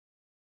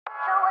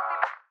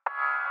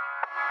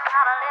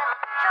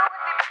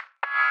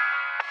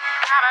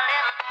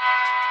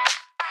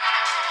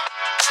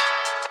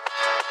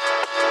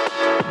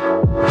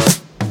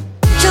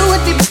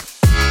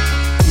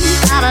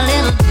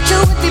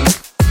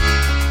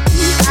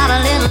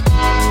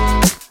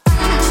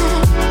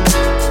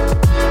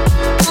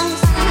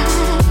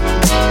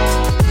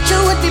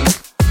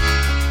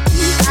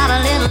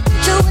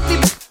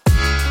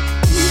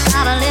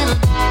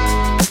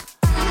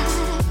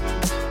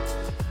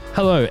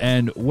Hello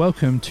and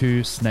welcome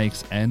to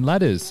Snakes and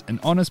Ladders, an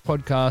honest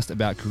podcast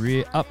about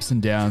career ups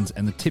and downs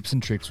and the tips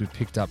and tricks we've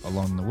picked up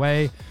along the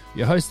way.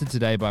 You're hosted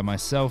today by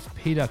myself,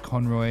 Peter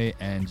Conroy,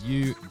 and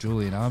you,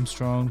 Julian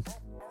Armstrong.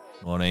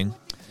 Morning.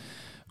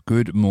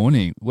 Good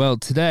morning. Well,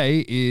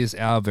 today is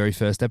our very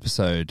first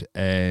episode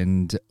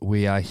and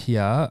we are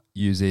here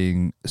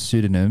using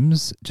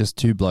pseudonyms, just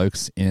two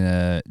blokes in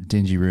a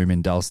dingy room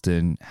in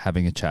Dalston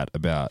having a chat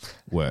about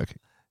work.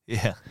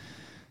 Yeah.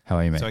 How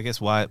are you, mate? So I guess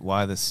why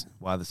the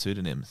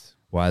pseudonyms?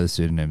 Why the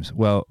pseudonyms?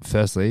 Well,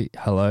 firstly,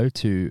 hello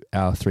to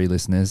our 3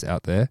 listeners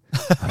out there.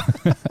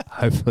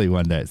 Hopefully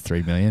one day it's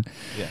 3 million.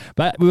 Yeah.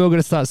 But we're all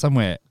going to start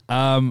somewhere.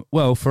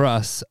 Well, for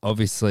us,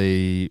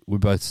 obviously, we're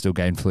both still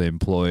gainfully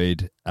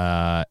employed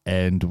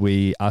and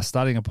we are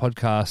starting a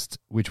podcast,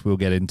 which we'll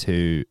get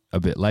into a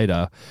bit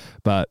later,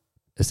 but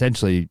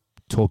essentially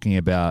talking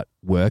about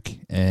work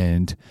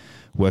and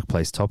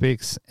workplace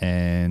topics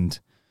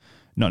and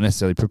not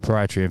necessarily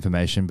proprietary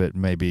information, but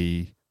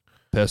maybe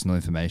personal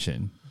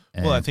information.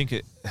 Well, I think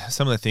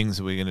some of the things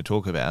that we're going to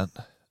talk about,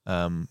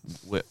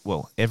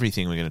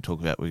 everything we're going to talk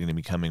about, we're going to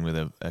be coming with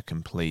a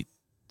complete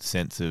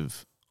sense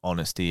of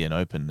honesty and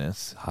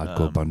openness.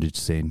 Hardcore bondage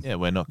scene. Yeah,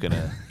 we're not going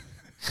to.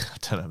 I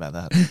don't know about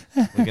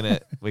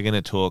that. We're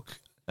gonna talk,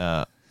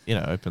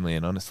 openly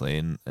and honestly,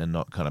 and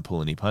not kind of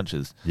pull any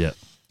punches. Yeah.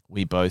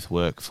 We both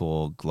work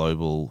for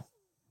global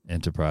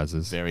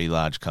enterprises, very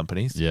large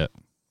companies. Yeah.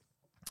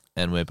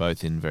 And we're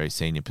both in very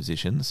senior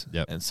positions.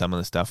 Yep. And some of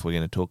the stuff we're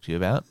going to talk to you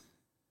about,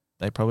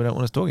 they probably don't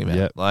want us talking about.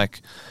 Yep. Like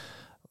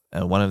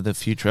one of the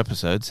future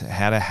episodes,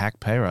 how to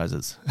hack pay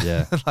rises.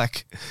 Yeah.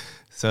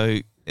 So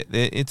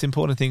it's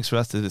important things for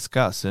us to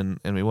discuss, and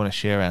we want to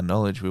share our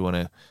knowledge. We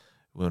want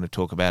to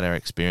talk about our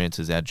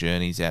experiences, our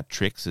journeys, our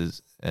tricks,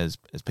 as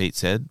Pete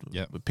said.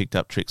 Yep. We picked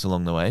up tricks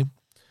along the way.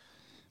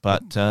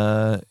 But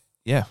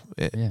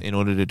in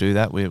order to do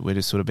that, we're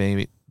just sort of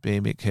being a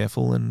bit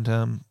careful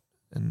and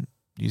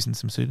using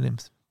some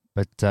pseudonyms.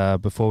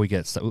 But before we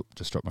get stuck,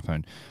 just dropped my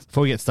phone.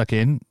 Before we get stuck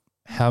in,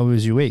 how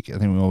was your week? I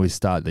think we always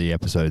start the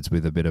episodes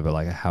with a bit of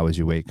a how was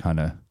your week kind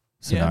of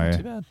scenario. Yeah, not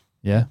too bad.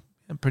 Yeah?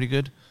 Yeah, pretty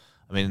good.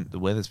 I mean, the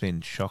weather's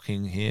been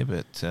shocking here,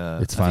 but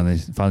it's finally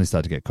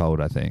started to get cold,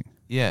 I think.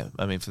 Yeah,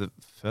 I mean,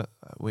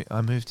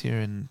 I moved here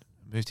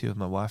with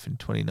my wife in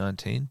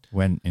 2019.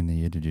 When in the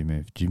year did you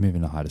move? Did you move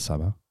in the height of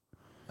summer?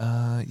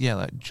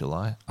 Like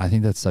July. I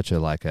think that's such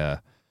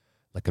a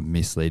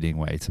misleading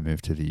way to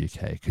move to the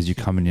UK because you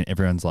come in and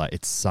everyone's like,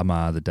 it's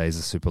summer, the days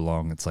are super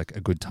long, it's like a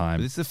good time.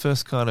 But this is the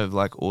first kind of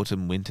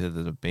autumn, winter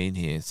that I've been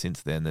here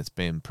since then that's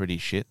been pretty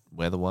shit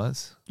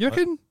weather-wise. You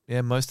reckon?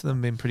 Yeah, most of them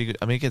have been pretty good.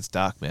 I mean, it gets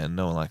dark, man.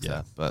 No one likes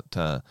that.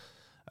 But,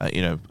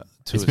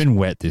 it's been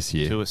wet this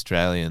year. 2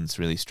 Australians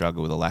really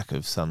struggle with a lack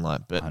of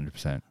sunlight. But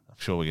 100%. I'm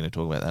sure we're going to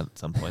talk about that at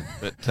some point.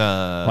 But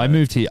I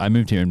moved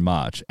here in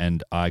March,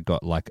 and I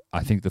got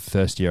I think the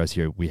first year I was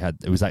here,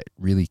 it was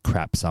really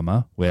crap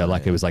summer where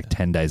it was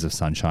 10 days of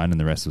sunshine and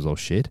the rest was all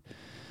shit.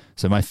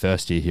 So my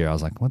first year here, I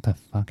was like, what the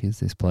fuck is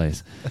this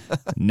place?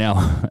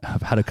 Now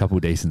I've had a couple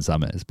of decent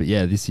summers, but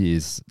yeah, this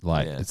year's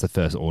it's the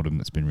first autumn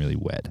that's been really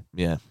wet.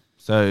 Yeah.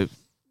 So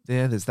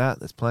yeah, there's that.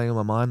 That's playing on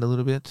my mind a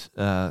little bit.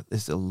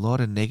 There's a lot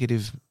of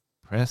negative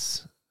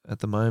press at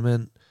the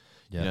moment.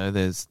 Yeah.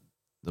 There's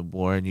the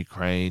war in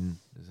Ukraine.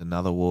 There's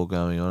another war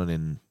going on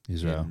in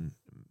Israel, in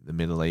the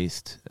Middle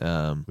East.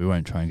 We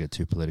won't try and get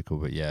too political,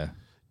 but yeah,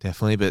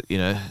 definitely. But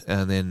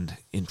and then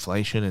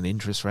inflation and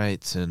interest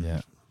rates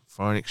and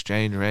foreign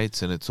exchange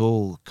rates, and it's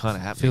all kind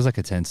of happening. Feels like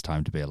a tense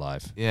time to be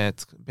alive. Yeah,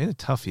 it's been a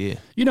tough year.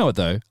 You know what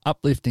though?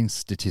 Uplifting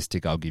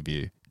statistic I'll give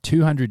you.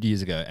 200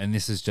 years ago, and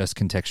this is just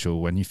contextual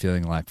when you're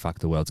feeling like fuck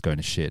the world's going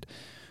to shit.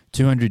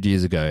 200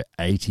 years ago,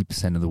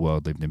 80% of the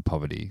world lived in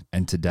poverty,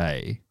 and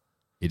today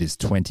it is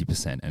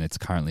 20%, and it's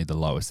currently the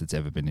lowest it's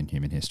ever been in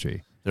human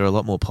history. There are a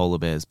lot more polar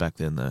bears back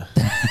then, though.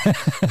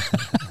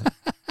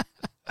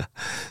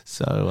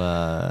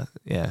 So,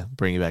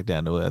 bring it back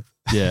down to earth.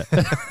 Yeah.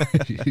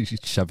 You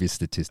should shove your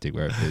statistic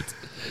where it fits.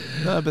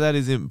 No, but that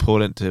is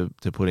important to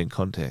put in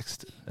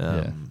context,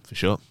 for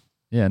sure.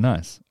 Yeah,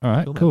 nice. All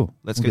right, cool.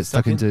 Let's get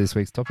stuck into this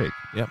week's topic.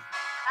 Yep.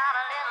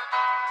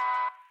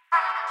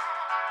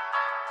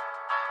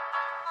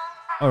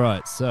 All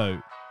right,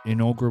 so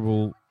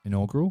inaugural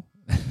episode.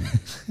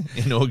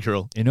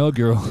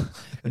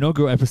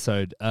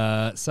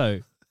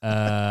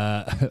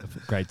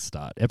 Great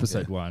start.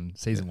 Episode 1,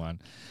 season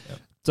 1. Yep.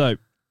 So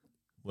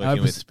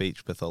working with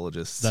speech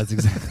pathologists. That's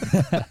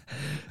exactly.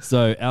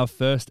 So our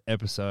first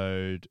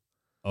episode,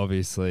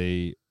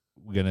 obviously,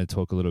 we're going to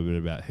talk a little bit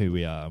about who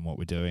we are and what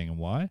we're doing and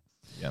why.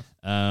 Yeah.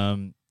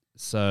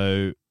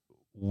 So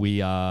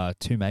we are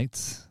two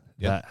mates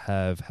that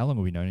have. How long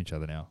have we known each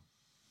other now?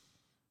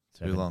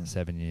 Too long.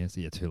 7 years.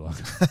 Yeah, too long.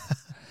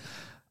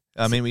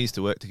 I mean, we used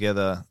to work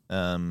together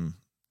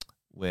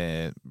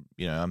where,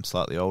 I'm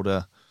slightly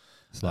older.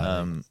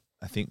 Slightly.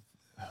 I think,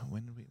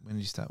 when did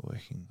you start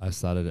working? I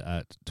started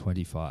at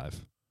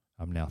 25.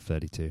 I'm now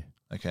 32.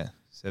 Okay,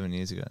 7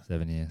 years ago.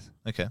 7 years.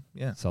 Okay,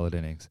 yeah. Solid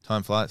innings.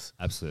 Time flies.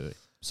 Absolutely.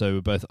 So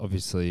we're both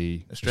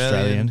obviously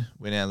Australian.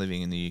 We're now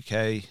living in the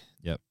UK.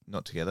 Yep.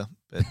 Not together,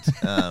 but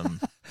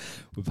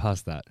we're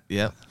past that.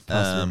 Yeah.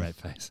 Past the roommate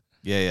phase.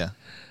 Yeah.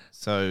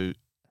 So,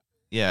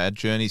 yeah, our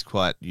journey's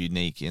quite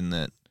unique in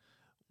that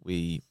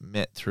we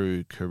met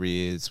through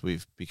careers.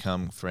 We've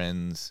become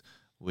friends.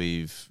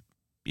 We've,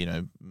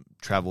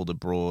 traveled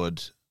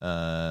abroad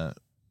and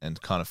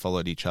kind of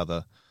followed each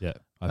other. Yeah,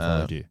 I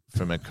followed you.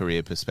 From a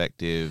career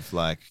perspective,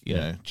 like,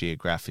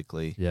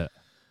 geographically. Yeah.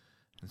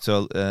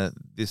 So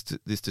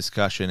this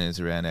discussion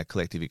is around our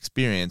collective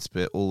experience,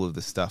 but all of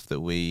the stuff that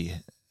we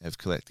have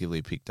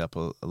collectively picked up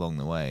along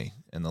the way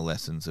and the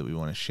lessons that we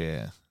want to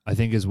share. I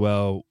think as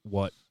well,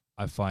 what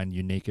I find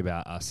unique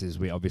about us is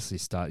we obviously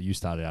you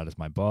started out as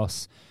my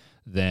boss.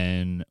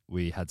 Then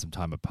we had some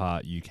time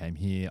apart. You came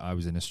here. I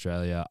was in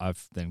Australia.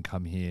 I've then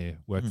come here,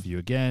 worked for you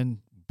again,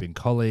 been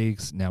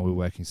colleagues. Now we're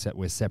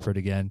we're separate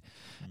again.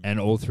 And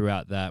all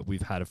throughout that,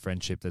 we've had a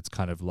friendship that's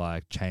kind of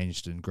like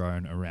changed and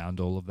grown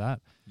around all of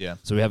that. Yeah.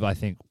 So we have, I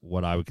think,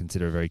 what I would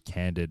consider a very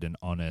candid and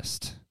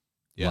honest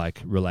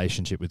like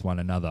relationship with one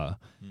another.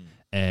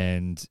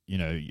 And,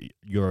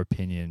 your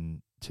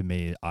opinion to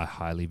me, I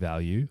highly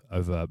value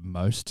over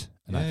most.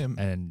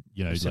 And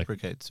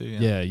reciprocate too.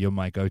 Yeah, you're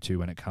my go-to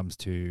when it comes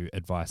to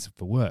advice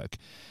for work.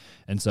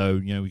 And so,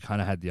 we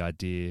kind of had the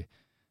idea,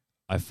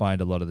 I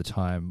find a lot of the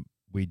time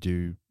we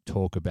do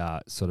talk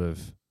about sort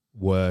of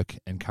work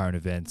and current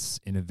events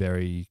in a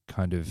very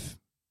kind of,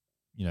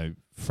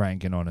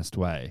 frank and honest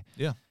way.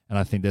 Yeah. And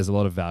I think there's a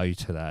lot of value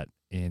to that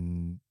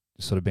in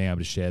sort of being able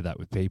to share that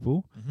with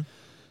people. Mm-hmm.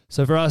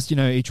 So for us,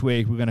 each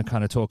week we're going to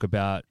kind of talk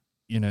about,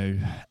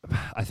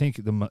 I think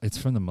it's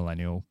from the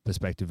millennial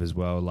perspective as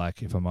well.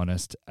 Like, if I'm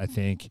honest, I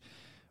think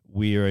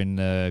we're in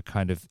the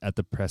kind of at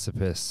the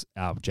precipice,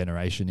 our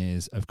generation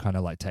is, of kind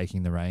of like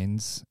taking the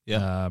reins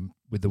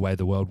with the way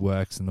the world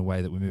works and the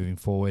way that we're moving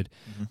forward.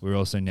 Mm-hmm. We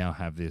also now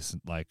have this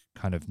like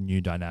kind of new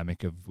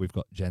dynamic of we've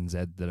got Gen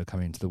Z that are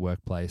coming into the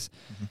workplace,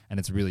 and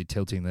it's really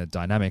tilting the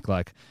dynamic.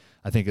 Like,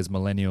 I think as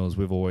millennials,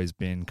 we've always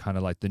been kind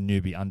of like the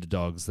newbie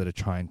underdogs that are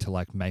trying to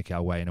like make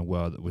our way in a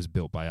world that was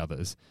built by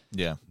others.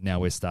 Yeah. Now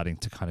we're starting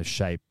to kind of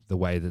shape the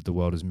way that the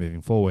world is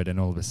moving forward. And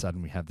all of a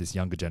sudden we have this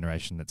younger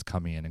generation that's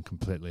coming in and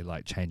completely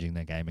like changing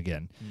their game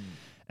again.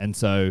 And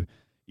so,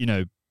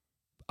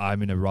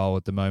 I'm in a role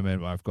at the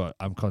moment where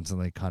I'm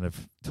constantly kind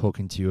of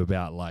talking to you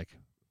about like,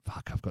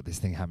 fuck, I've got this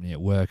thing happening at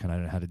work and I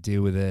don't know how to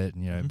deal with it,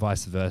 and,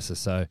 vice versa.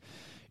 So,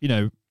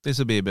 this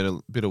will be a bit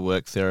of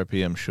work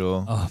therapy, I'm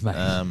sure. Oh,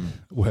 man.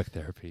 Work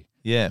therapy.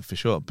 Yeah, for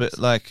sure. But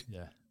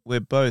we're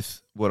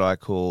both what I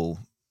call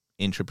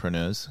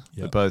entrepreneurs.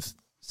 Yep. We're both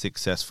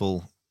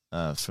successful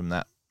from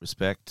that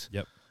respect.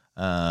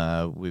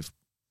 Yep. We've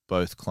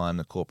both climbed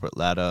the corporate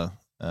ladder,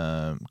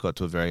 got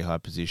to a very high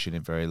position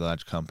in very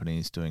large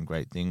companies doing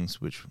great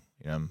things, which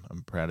I'm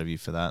proud of you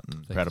for that,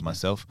 and proud of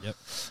myself. Yep.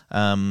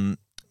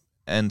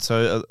 And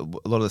so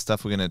a lot of the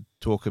stuff we're going to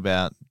talk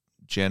about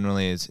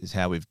generally is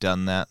how we've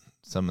done that.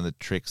 Some of the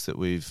tricks that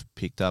we've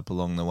picked up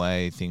along the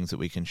way, things that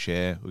we can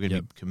share. We're going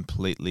to be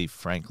completely,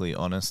 frankly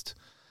honest.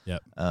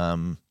 Yep.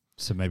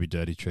 So maybe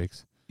dirty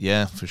tricks.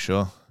 Yeah, for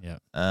sure. Yeah.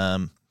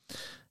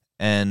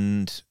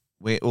 And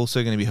we're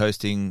also going to be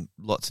hosting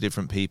lots of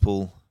different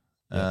people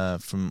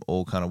from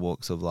all kind of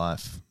walks of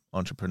life,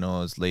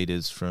 entrepreneurs,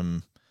 leaders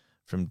from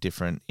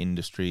different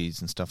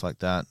industries and stuff like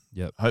that.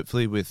 Yep.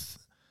 Hopefully with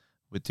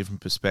different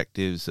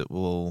perspectives that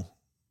will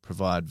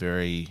provide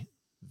very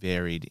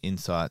varied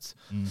insights.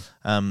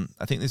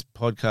 I think this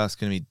podcast is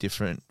going to be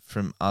different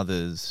from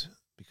others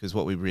because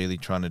what we're really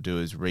trying to do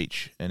is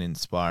reach and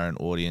inspire an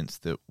audience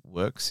that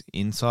works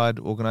inside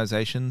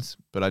organizations,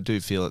 but I do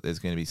feel that there's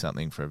going to be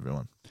something for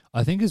everyone.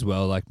 I think as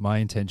well, like my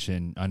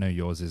intention, I know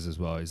yours is as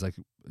well, is like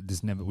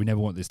we never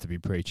want this to be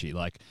preachy.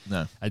 Like,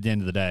 no. At the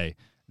end of the day,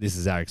 this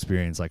is our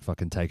experience, like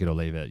fucking take it or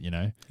leave it,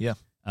 Yeah.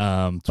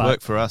 It's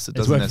work for us. It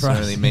doesn't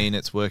necessarily mean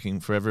it's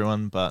working for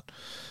everyone, but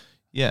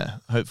yeah,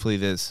 hopefully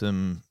there's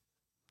some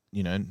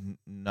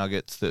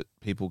nuggets that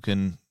people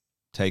can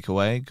take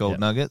away, gold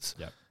nuggets.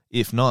 Yep.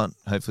 If not,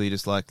 hopefully you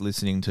just like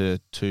listening to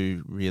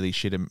two really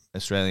shit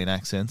Australian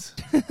accents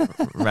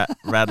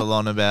rattle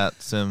on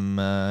about some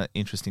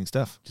interesting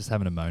stuff. Just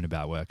having a moan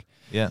about work.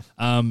 Yeah.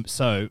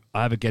 So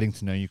I have a getting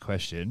to know you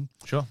question.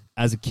 Sure.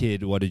 As a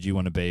kid, what did you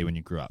want to be when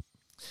you grew up?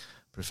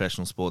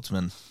 Professional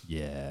sportsman.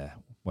 Yeah.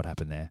 What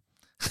happened there?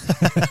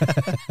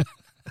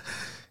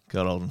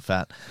 Got old and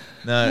fat.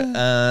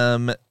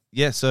 No.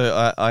 Yeah,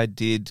 so I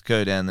did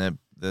go down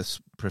this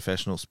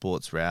professional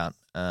sports route.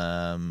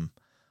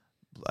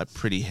 I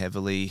pretty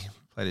heavily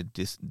played a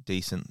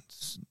decent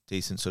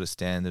sort of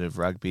standard of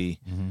rugby.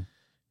 Mm-hmm.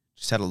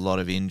 Just had a lot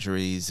of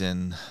injuries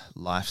and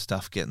life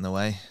stuff get in the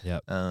way.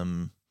 Yep.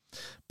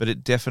 But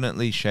it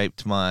definitely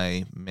shaped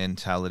my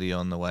mentality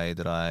on the way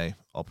that I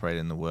operate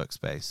in the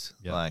workspace.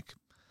 Yep. Like,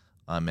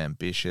 I'm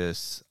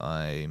ambitious.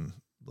 I'm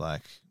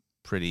like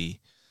pretty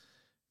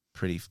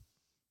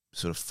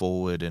sort of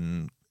forward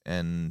and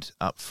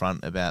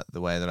upfront about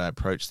the way that I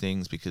approach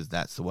things, because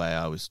that's the way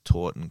I was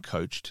taught and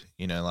coached.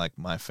 You know, like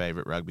my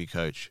favorite rugby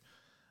coach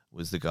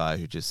was the guy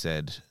who just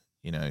said,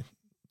 you know,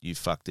 you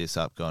fucked this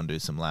up, go and do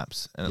some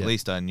laps. And at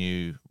least I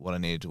knew what I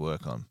needed to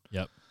work on.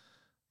 Yep.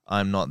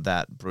 I'm not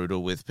that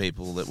brutal with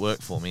people that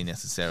work for me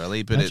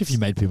necessarily, but Imagine if you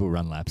made people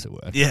run laps at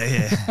work.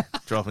 Yeah.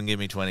 Drop and give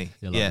me 20.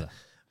 Yeah. That.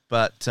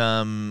 But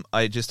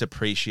I just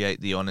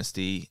appreciate the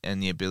honesty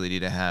and the ability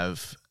to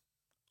have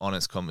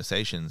honest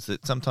conversations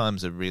that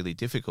sometimes are really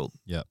difficult.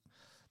 Yep.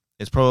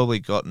 It's probably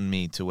gotten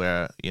me to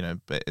where, you know,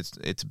 but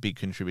it's a big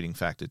contributing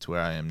factor to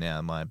where I am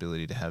now, my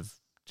ability to have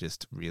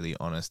just really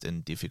honest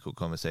and difficult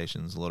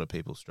conversations. A lot of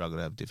people struggle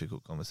to have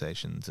difficult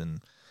conversations,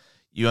 and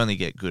you only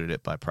get good at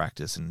it by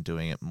practice and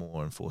doing it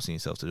more and forcing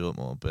yourself to do it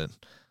more. But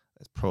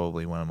it's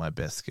probably one of my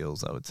best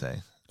skills, I would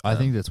say. I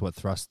think that's what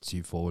thrusts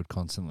you forward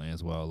constantly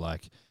as well.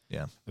 Like,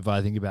 yeah, if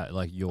I think about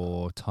like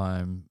your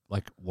time,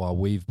 like while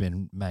we've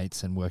been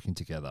mates and working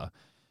together,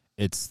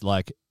 it's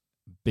like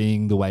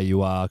being the way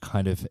you are,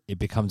 kind of, it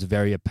becomes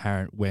very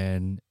apparent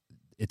when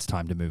it's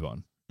time to move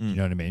on. You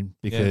know what I mean?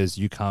 Because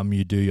you come,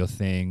 you do your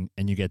thing,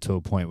 and you get to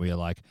a point where you're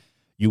like,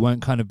 you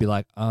won't kind of be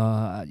like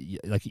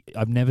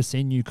I've never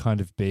seen you kind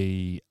of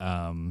be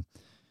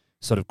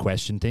sort of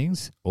question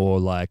things or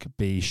like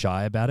be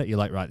shy about it. You're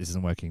like, right, this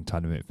isn't working,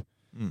 time to move.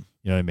 You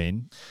know what I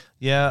mean?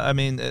 Yeah, I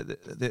mean,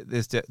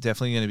 there's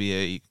definitely going to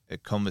be a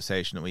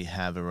conversation that we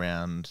have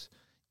around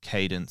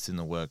cadence in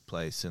the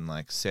workplace and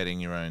like setting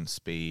your own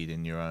speed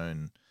and your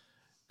own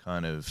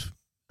kind of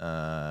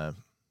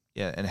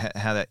and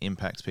how that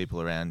impacts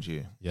people around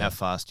you. How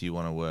fast do you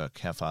want to work?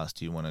 How fast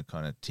do you want to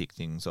kind of tick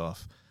things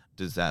off?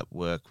 Does that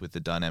work with the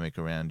dynamic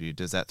around you?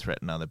 Does that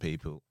threaten other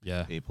people?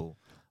 Yeah. People.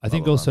 I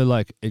think also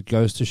like it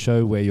goes to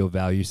show where your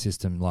value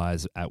system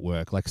lies at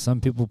work. Like some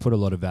people put a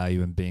lot of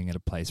value in being at a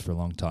place for a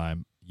long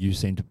time. You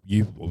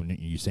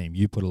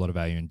put a lot of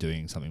value in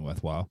doing something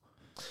worthwhile.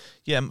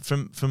 Yeah,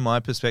 from my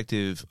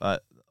perspective,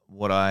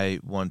 what I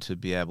want to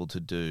be able to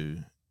do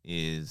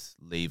is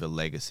leave a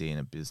legacy in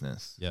a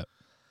business. Yep.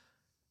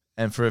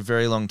 And for a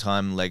very long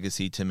time,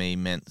 legacy to me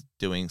meant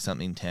doing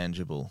something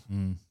tangible.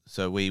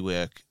 So we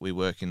work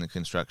in the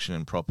construction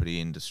and property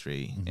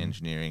industry,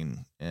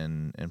 engineering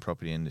and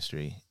property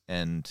industry.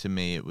 And to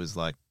me, it was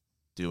like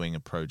doing a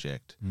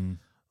project. And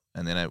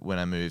then when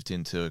I moved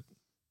into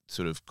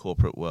sort of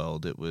corporate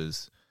world, it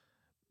was,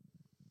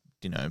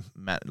 you know,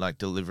 like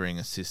delivering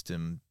a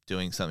system,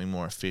 doing something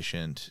more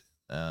efficient,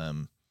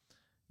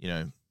 you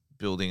know,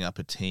 building up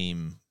a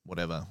team,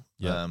 whatever.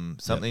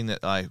 Something that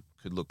I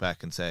could look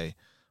back and say,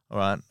 all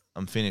right,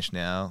 I'm finished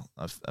now.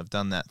 I've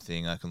done that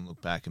thing. I can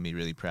look back and be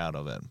really proud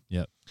of it.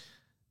 Yep.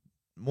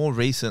 More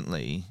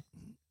recently,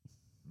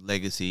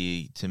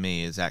 legacy to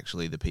me is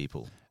actually the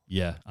people.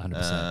 Yeah,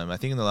 100%. I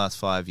think in the last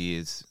 5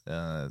 years,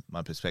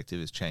 my perspective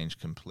has changed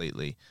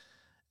completely,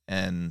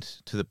 and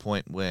to the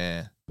point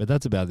where. But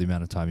that's about the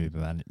amount of time you've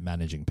been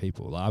managing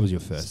people. Like, I was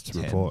your first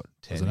report.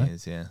 10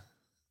 years, yeah.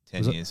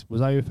 10 years.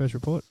 Was I your first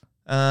report?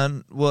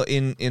 Well,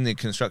 in the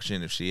construction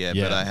industry, yeah,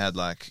 but I had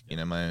like, you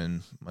know, my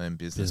own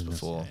business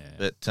before.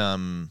 Yeah.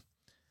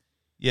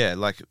 But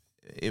like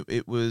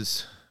it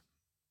was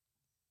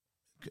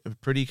a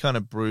pretty kind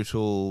of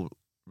brutal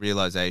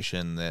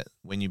realization that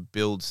when you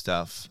build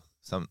stuff,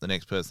 the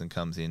next person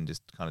comes in,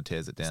 just kind of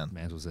tears it down,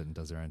 dismantles it, and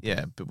does their own thing.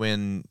 Yeah, but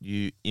when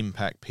you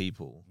impact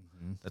people,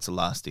 that's a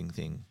lasting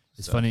thing.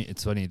 It's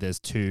funny. There's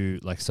two,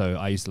 like, so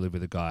I used to live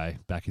with a guy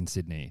back in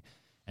Sydney.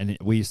 And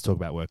we used to talk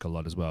about work a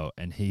lot as well.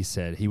 And he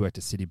said he worked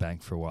at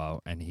Citibank for a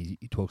while, and he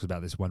talks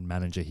about this one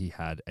manager he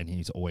had, and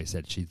he's always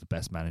said she's the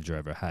best manager I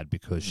ever had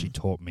because she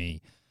taught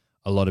me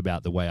a lot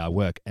about the way I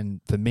work. And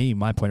for me,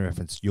 my point of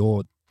reference,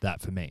 you're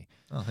that for me.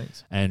 Oh,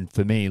 thanks. And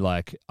for me,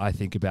 like, I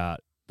think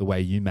about the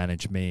way you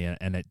manage me,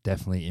 and it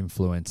definitely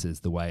influences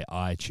the way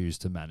I choose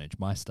to manage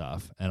my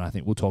stuff. And I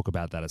think we'll talk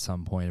about that at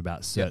some point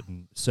about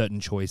certain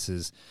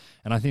choices.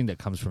 And I think that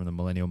comes from the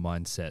millennial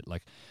mindset,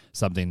 like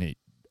something that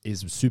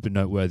is super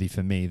noteworthy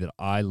for me that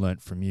I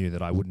learnt from you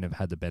that I wouldn't have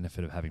had the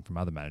benefit of having from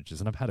other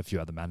managers. And I've had a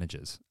few other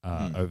managers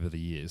over the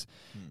years,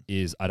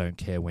 is I don't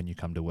care when you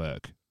come to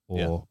work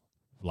or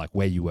like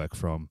where you work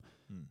from.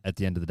 At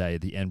the end of the day,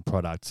 the end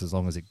products, as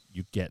long as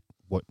you get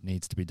what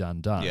needs to be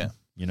done. Yeah.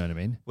 You know what I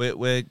mean? We're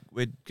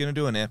going to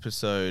do an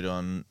episode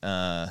on,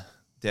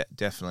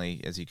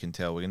 definitely, as you can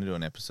tell, we're going to do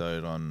an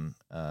episode on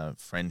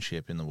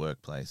friendship in the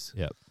workplace.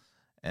 Yep.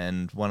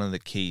 And one of the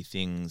key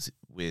things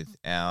with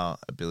our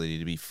ability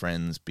to be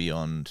friends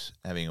beyond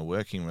having a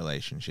working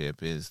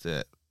relationship is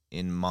that,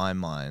 in my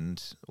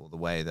mind, or the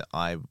way that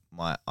I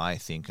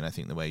think, and I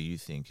think the way you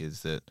think,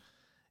 is that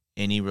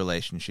any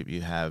relationship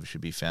you have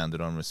should be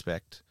founded on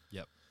respect.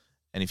 Yep.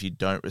 And if you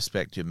don't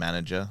respect your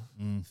manager,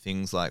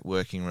 things like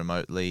working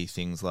remotely,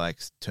 things like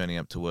turning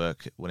up to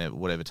work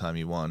whatever time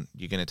you want,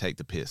 you're going to take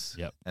the piss.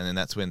 Yep. And then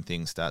that's when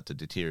things start to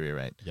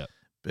deteriorate. Yep.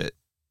 But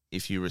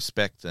if you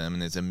respect them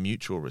and there's a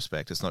mutual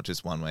respect, it's not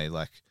just one way.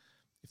 Like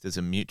if there's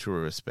a mutual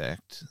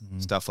respect,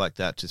 stuff like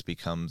that just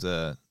becomes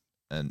a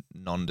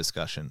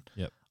non-discussion.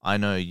 Yep. I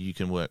know you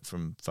can work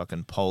from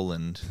fucking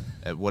Poland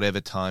at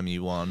whatever time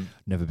you want.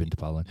 Never been to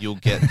Poland. You'll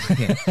get,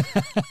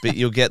 but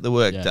you'll get the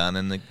work done,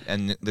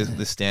 and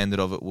the standard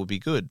of it will be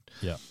good.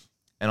 Yeah.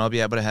 And I'll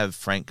be able to have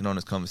frank and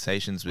honest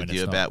conversations with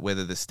you about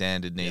whether the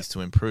standard needs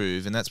to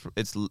improve. And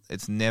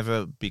it's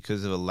never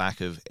because of a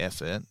lack of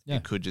effort. Yeah.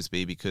 It could just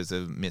be because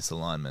of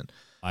misalignment.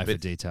 Eye for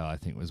detail, I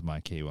think, was my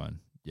key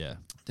one. Yeah,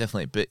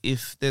 definitely. But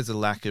if there's a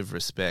lack of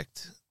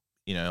respect,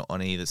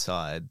 on either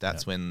side,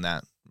 that's when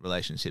that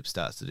relationship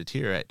starts to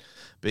deteriorate.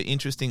 But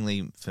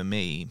interestingly for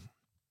me,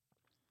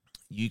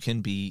 you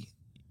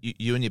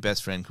and your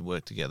best friend can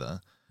work together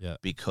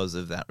because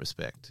of that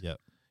respect. Yeah.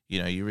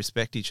 You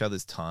respect each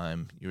other's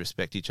time, you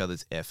respect each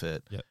other's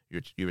effort,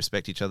 you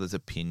respect each other's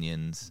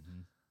opinions,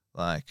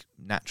 like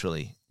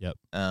naturally. Yep.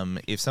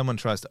 If someone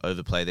tries to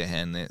overplay their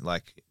hand,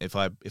 like if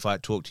I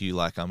talk to you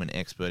like I'm an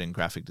expert in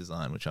graphic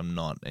design, which I'm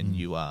not, and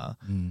you are,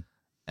 and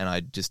I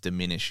just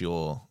diminish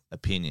your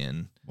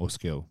opinion or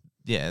skill,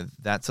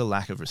 that's a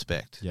lack of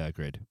respect. Yeah,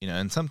 agreed.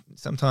 And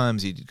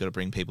sometimes you got to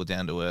bring people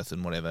down to earth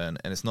and whatever, and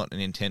it's not an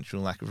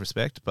intentional lack of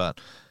respect, but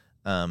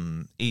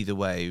either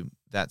way,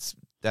 that's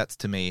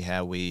to me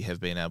how we have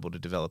been able to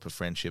develop a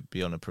friendship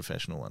beyond a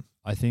professional one.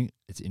 I think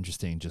it's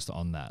interesting just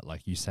on that,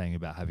 like you saying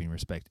about having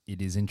respect.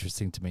 It is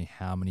interesting to me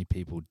how many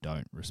people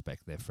don't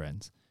respect their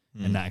friends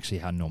and actually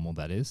how normal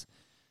that is.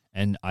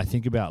 And I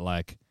think about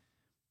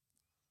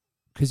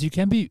because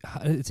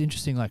it's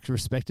interesting, like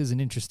respect is an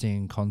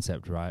interesting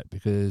concept, right?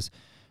 Because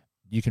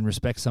you can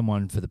respect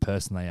someone for the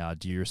person they are.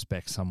 Do you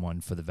respect someone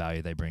for the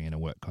value they bring in a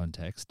work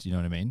context? Do you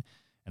know what I mean?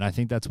 And I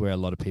think that's where a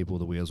lot of people,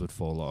 the wheels would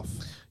fall off.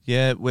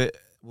 Yeah,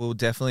 we'll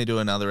definitely do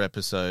another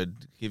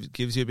episode.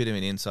 Gives you a bit of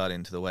an insight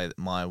into the way that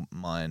my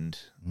mind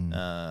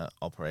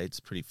operates.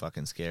 Pretty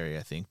fucking scary,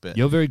 I think. But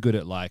you're very good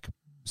at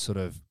sort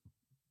of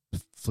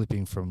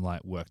flipping from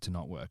work to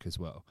not work as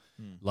well.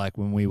 Like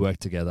when we work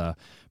together,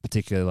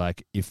 particularly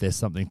if there's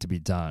something to be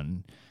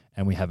done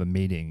and we have a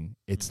meeting,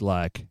 it's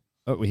like,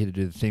 oh, we're here to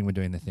do the thing, we're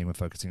doing the thing, we're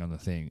focusing on the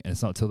thing. And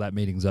it's not till that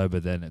meeting's over,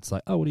 then it's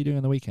like, oh, what are you doing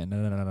on the weekend?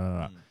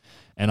 No.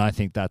 And I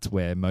think that's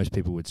where most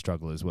people would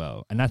struggle as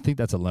well. And I think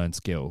that's a learned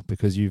skill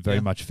because you very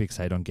much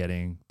fixate on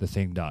getting the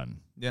thing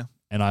done. Yeah.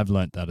 And I've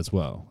learnt that as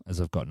well as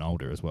I've gotten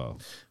older as well.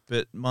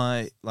 But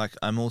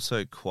I'm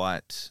also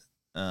quite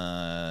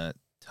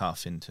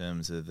tough in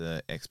terms of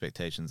the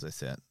expectations I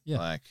set.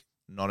 Yeah.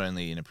 Not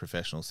only in a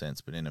professional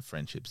sense, but in a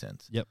friendship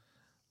sense. Yep.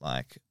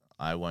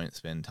 I won't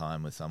spend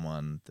time with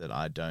someone that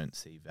I don't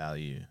see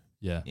value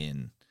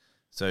in.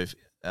 So if,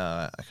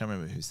 I can't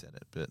remember who said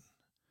it, but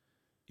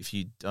if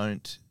you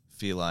don't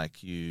feel like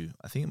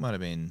I think it might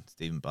have been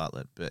Stephen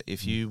Bartlett, but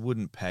if you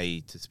wouldn't pay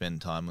to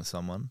spend time with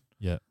someone,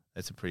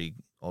 that's a pretty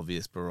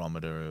obvious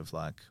barometer of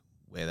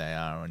where they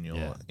are on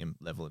your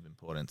level of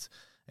importance.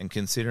 And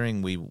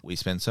considering we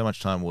spend so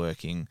much time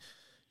working,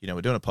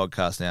 we're doing a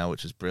podcast now,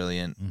 which is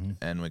brilliant,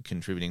 and we're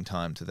contributing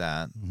time to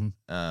that.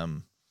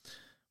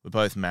 We're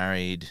both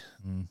married.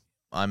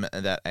 I'm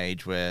at that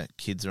age where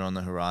kids are on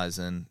the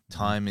horizon.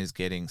 Time is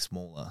getting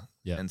smaller.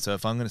 Yep. And so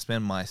if I'm going to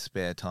spend my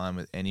spare time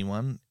with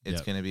anyone,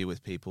 it's going to be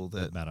with people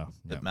that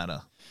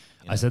matter.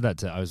 I said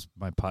that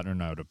my partner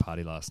and I were at a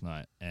party last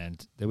night,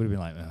 and there would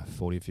have been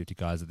 40 or 50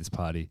 guys at this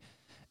party.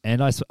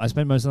 And I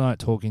spent most of the night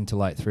talking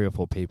to 3 or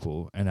 4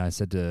 people, and I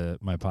said to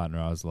my partner,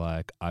 I was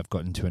like, I've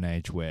gotten to an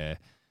age where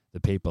the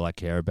people I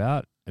care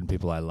about and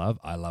people I love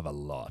a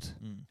lot.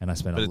 And I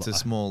spent But it's a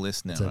small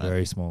list now, It's a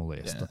very small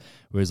list. Yeah.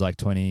 Whereas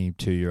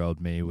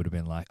 22-year-old me would have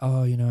been like,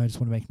 oh, I just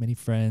want to make many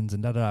friends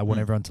and I want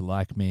everyone to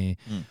like me.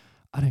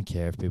 I don't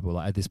care if people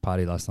at this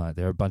party last night,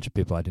 there are a bunch of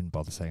people I didn't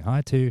bother saying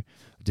hi to,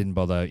 didn't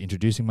bother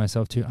introducing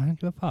myself to. I don't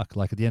give a fuck.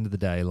 At the end of the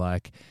day,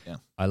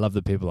 I love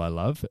the people I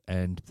love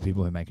and the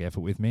people who make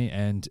effort with me.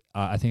 And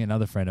I think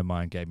another friend of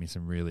mine gave me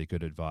some really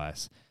good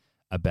advice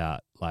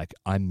about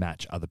I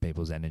match other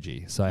people's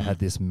energy. So I had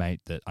this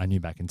mate that I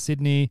knew back in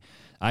Sydney.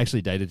 I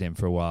actually dated him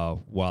for a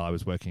while I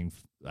was working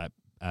at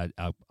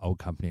our old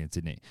company in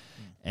Sydney.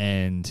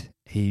 And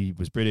he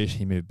was British,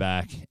 he moved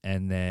back,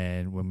 and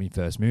then when we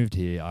first moved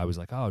here, I was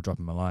like, oh, I'll drop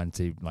him a line,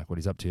 see what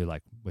he's up to,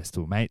 we're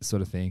still mates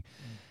sort of thing.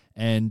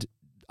 And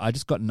I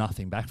just got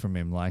nothing back from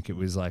him. It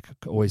was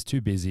always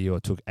too busy or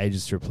took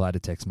ages to reply to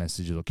text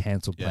messages or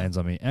cancelled plans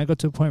on me. And I got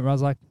to a point where I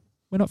was like,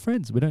 we're not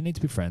friends. We don't need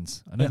to be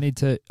friends. I don't need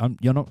to, I'm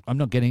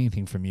not getting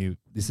anything from you.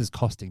 This is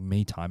costing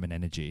me time and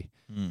energy.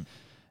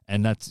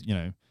 And that's,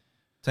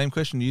 Same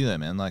question to you though,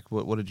 man.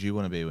 What did you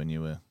want to be when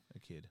you were a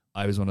kid?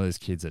 I was one of those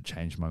kids that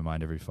changed my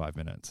mind every 5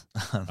 minutes.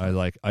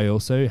 I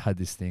also had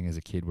this thing as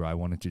a kid where I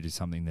wanted to do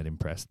something that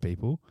impressed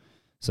people.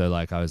 So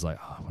I was like,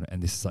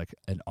 and this is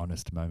an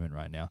honest moment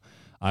right now.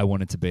 I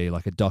wanted to be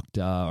a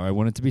doctor, or I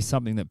wanted to be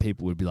something that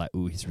people would be like,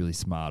 ooh, he's really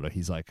smart, or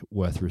he's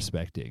worth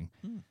respecting.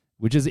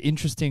 Which is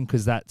interesting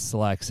because that's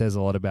says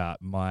a lot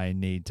about my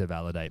need to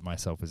validate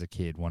myself as a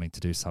kid, wanting to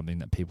do something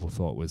that people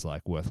thought was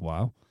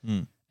worthwhile.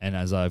 And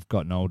as I've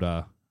gotten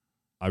older,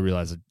 I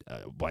realize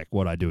like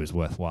what I do is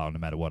worthwhile no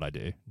matter what I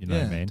do. You know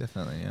what I mean?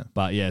 Definitely, yeah.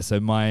 But yeah, so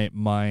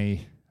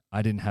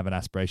I didn't have an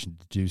aspiration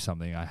to do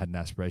something. I had an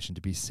aspiration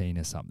to be seen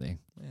as something.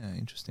 Yeah,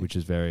 interesting. Which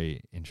is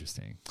very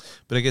interesting.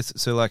 But I guess,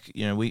 so like,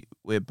 you know,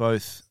 we're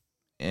both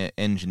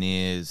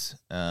engineers.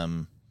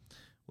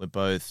 We're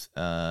both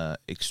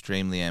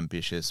extremely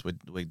ambitious.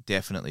 We're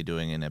definitely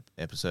doing an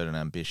episode on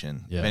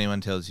ambition. Yeah. If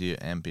anyone tells you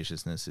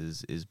ambitiousness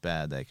is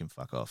bad, they can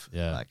fuck off.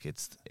 Yeah. Like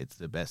it's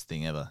the best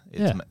thing ever.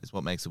 It's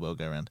what makes the world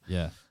go round.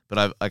 Yeah.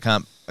 But I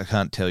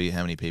can't tell you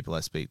how many people I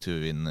speak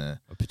to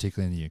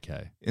particularly in the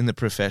UK, in the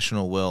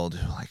professional world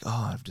who are like,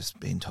 oh, I've just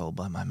been told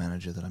by my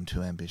manager that I'm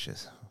too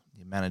ambitious.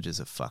 Your manager's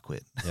a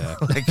fuckwit. Yeah.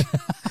 Like,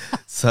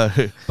 so.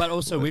 But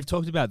also, we've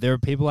talked about there are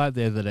people out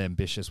there that are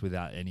ambitious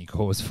without any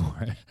cause for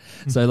it.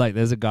 So, like,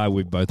 there's a guy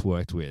we've both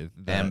worked with.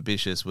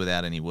 Ambitious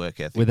without any work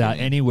ethic. Without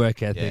any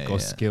work ethic or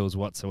skills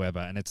whatsoever.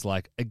 And it's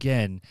like,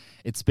 again,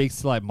 it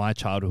speaks to like my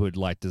childhood,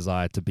 like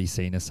desire to be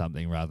seen as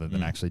something rather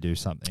than actually do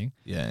something.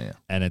 Yeah.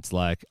 And it's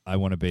like, I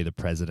want to be the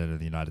president of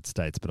the United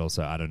States, but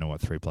also I don't know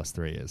what 3 +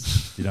 3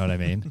 is. You know what I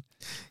mean?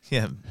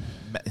 Yeah.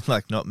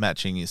 Like not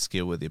matching your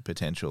skill with your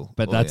potential.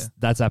 But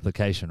that's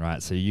application,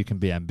 right? So you can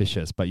be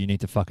ambitious, but you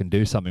need to fucking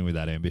do something with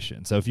that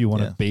ambition. So if you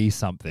want to be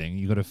something,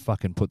 you got to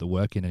fucking put the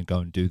work in and go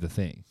and do the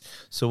thing.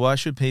 So why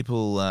should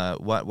people,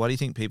 why do you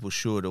think people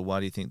should, or why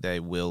do you think they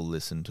will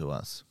listen to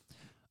us?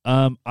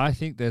 I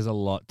think there's a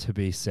lot to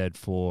be said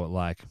for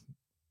like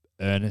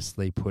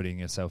earnestly putting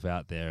yourself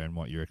out there and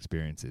what your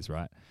experience is,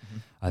 right? Mm-hmm.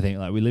 I think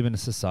like we live in a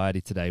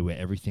society today where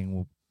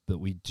everything that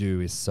we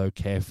do is so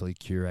carefully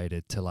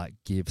curated to like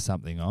give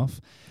something off.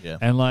 Yeah.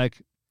 And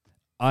like,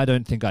 I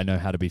don't think I know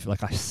how to be,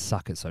 like, I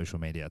suck at social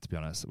media, to be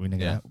honest. We're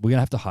gonna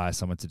have to hire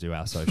someone to do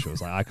our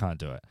socials. Like, I can't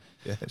do it.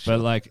 Yeah, sure. But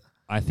like,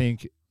 I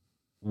think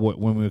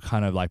when we were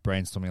kind of like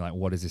brainstorming, like,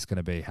 what is this going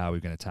to be? How are we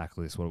going to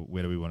tackle this?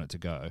 Where do we want it to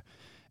go?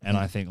 And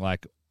I think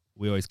like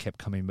we always kept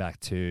coming back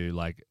to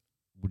like,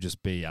 we'll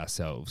just be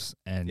ourselves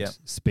and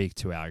speak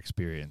to our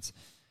experience.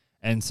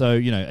 And so,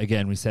 you know,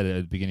 again, we said it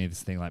at the beginning of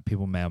this thing, like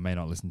people may or may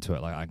not listen to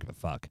it. Like, I don't give a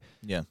fuck.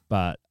 Yeah.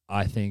 But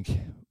I think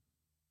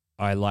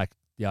I like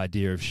the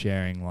idea of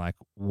sharing like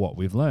what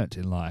we've learnt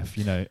in life,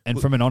 you know, and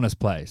from an honest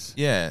place.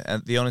 Yeah,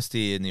 and the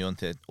honesty and the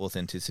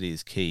authenticity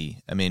is key.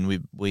 I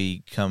mean,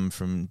 we come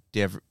from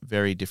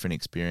very different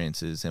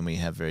experiences and we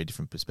have very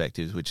different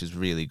perspectives, which is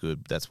really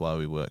good. That's why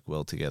we work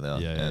well together,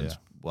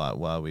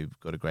 why we've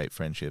got a great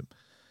friendship,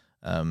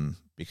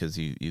 because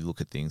you look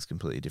at things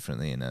completely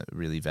differently, and I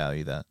really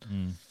value that.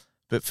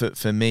 But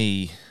for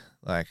me,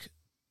 like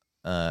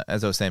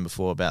as I was saying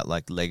before about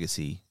like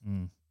legacy,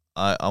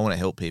 I want to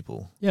help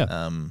people.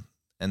 Yeah.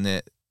 And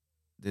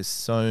there's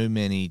so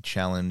many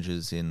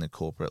challenges in the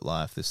corporate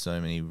life. There's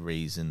so many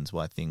reasons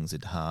why things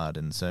are hard,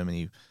 and so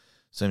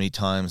many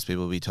times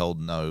people will be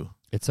told no.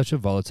 It's such a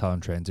volatile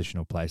and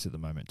transitional place at the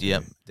moment too.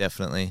 Yep,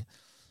 definitely.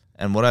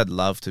 And what I'd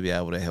love to be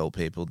able to help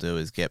people do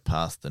is get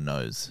past the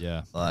no's.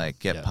 Yeah. Like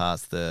get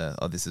past the,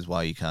 oh, this is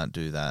why you can't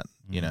do that,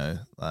 you know,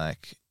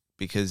 like,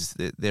 because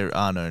there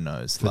are no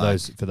no's. For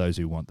those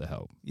who want the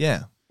help.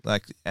 Yeah.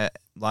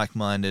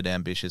 Like-minded,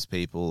 ambitious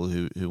people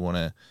who want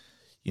to,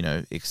 you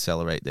know,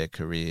 accelerate their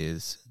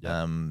careers.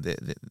 Yeah.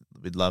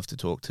 We'd love to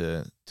talk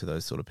to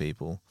those sort of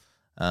people.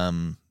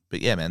 But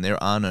yeah, man,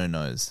 there are no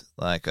no's.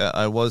 Like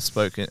I was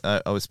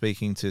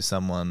speaking to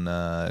someone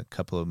a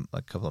couple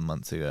of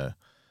months ago.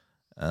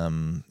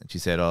 And she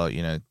said, "Oh,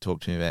 you know,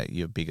 talk to me about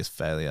your biggest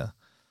failure."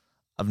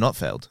 I've not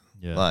failed.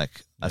 Yeah. Like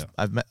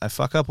I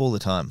fuck up all the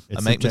time. It's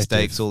I make subjective.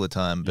 mistakes all the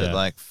time. But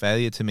like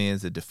failure to me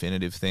is a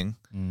definitive thing.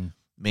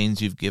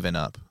 Means you've given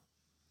up.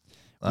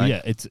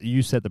 Like, it's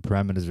you set the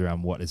parameters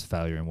around what is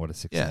failure and what is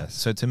success. Yeah.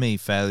 So to me,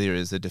 failure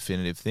is a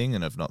definitive thing,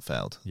 and I've not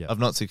failed. Yeah. I've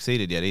not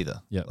succeeded yet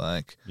either. Yeah.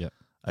 Like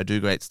I do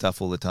great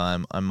stuff all the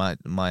time. I'm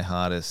my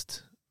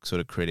hardest sort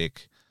of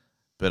critic,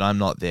 but I'm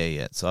not there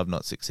yet, so I've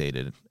not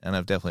succeeded, and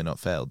I've definitely not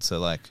failed. So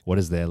like, what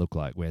does there look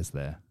like? Where's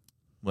there?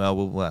 Well,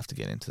 we'll have to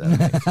get into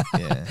that. I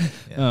think.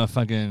 Yeah. Oh,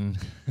 fucking!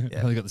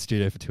 I only got the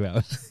studio for 2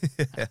 hours.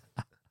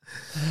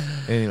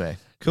 Anyway,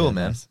 cool,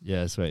 man. Nice.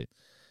 Yeah, sweet.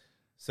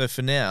 So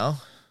for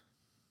now,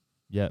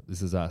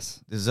 this is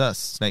us. This is us,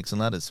 Snakes and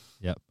Ladders.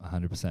 Yep,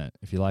 100%.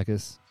 If you like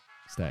us,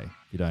 stay.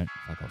 If you don't,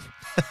 fuck off.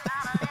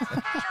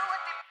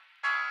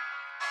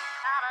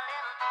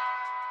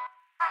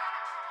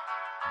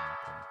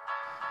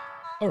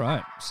 All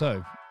right,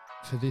 so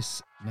for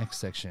this next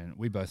section,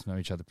 we both know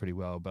each other pretty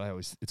well, but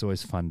it's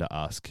always fun to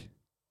ask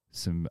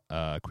some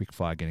quick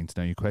fire getting to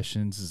know you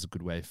questions. This is a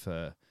good way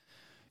for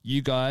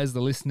you guys,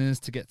 the listeners,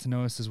 to get to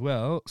know us as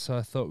well. So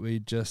I thought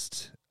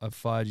I've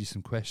fired you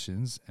some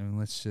questions, and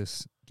let's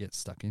just get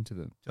stuck into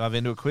them. Dive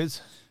into a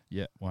quiz?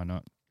 Yeah, why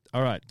not?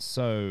 All right,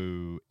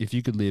 so if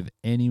you could live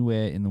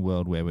anywhere in the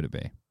world, where would it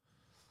be?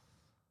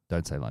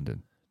 Don't say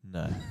London.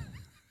 No.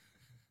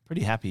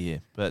 Pretty happy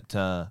here, but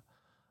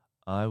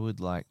I would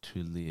like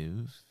to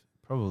live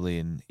probably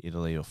in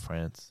Italy or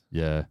France.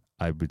 Yeah,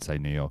 I would say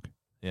New York.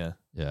 Yeah.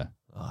 Yeah.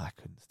 Oh, I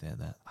couldn't stand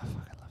that. I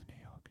fucking love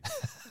New York.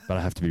 But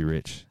I have to be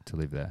rich to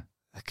live there.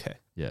 Okay.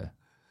 Yeah,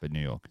 but New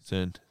York.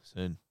 Soon.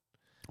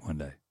 One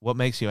day. What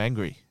makes you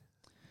angry?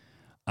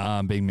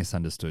 Being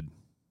misunderstood.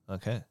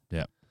 Okay.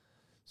 Yeah.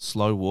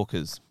 Slow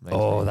walkers.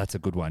 That's a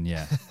good one.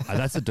 Yeah.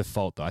 That's a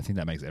default, though. I think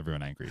that makes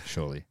everyone angry,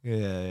 surely.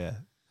 Yeah.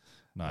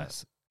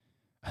 Nice.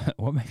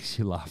 What makes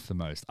you laugh the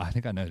most? I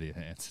think I know the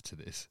answer to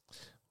this.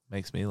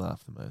 Makes me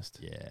laugh the most.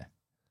 Yeah.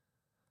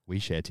 We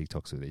share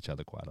TikToks with each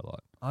other quite a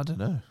lot. I don't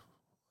know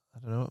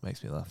what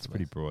makes me laugh It's the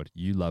pretty most. broad.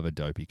 You love a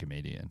dopey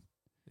comedian.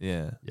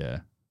 Yeah. Yeah.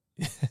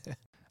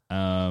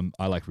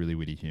 I like really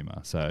witty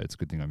humor, so it's a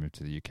good thing I moved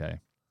to the UK.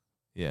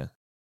 Yeah.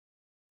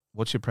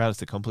 What's your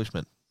proudest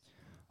accomplishment?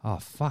 Oh,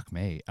 fuck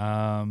me.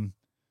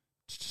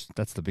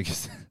 That's the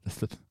biggest. That's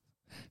the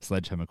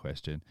sledgehammer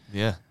question.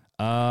 Yeah.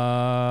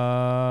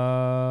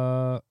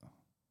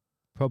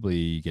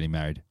 Probably getting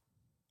married.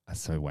 That's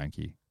so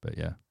wanky, but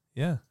yeah.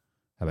 Yeah.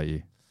 How about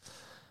you?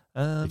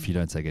 If you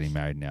don't say getting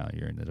married now,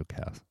 you're in the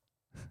doghouse.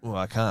 Well,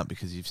 I can't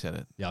because you've said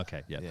it. Yeah.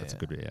 Okay. Yeah. That's a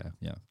good.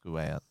 Yeah. Good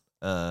way out.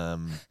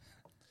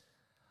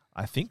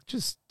 I think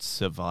just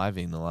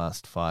surviving the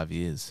last 5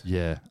 years.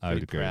 Yeah. I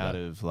would Pretty agree. proud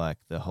with that. of like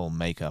the whole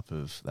makeup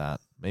of that.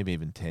 Maybe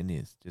even 10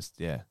 years. Just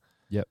Yep.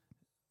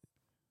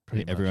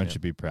 Pretty much, Everyone yeah.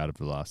 should be proud of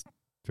the last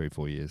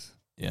 3-4 years.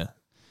 Yeah.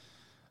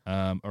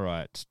 All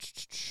right.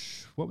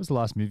 What was the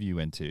last movie you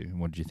went to, and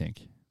what did you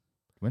think?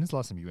 When is the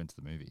last time you went to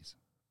the movies?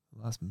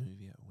 Last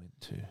movie I went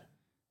to.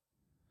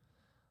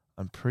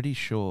 I'm pretty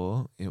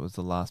sure it was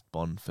the last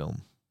Bond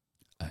film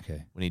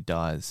Okay. when he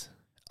dies.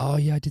 Oh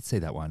yeah, I did see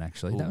that one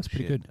actually. Oh, that was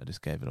pretty shit, good. I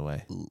just gave it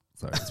away.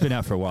 Sorry, it's been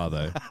out for a while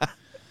though.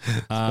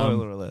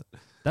 Spoiler alert.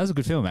 That was a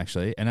good film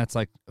actually, and that's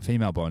like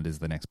female Bond is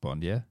the next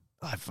Bond. Yeah,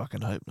 I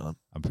fucking hope not.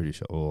 I'm pretty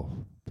sure. Oh,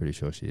 pretty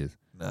sure she is.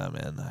 Nah,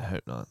 man, I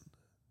hope not.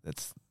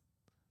 That's.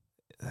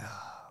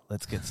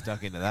 Let's get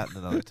stuck into that in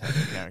another type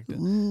of character.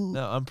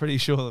 No, I'm pretty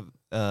sure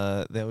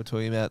they were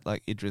talking about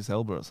like Idris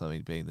Elba or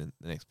something being the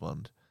next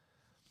Bond.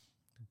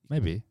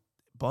 Maybe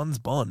Bond's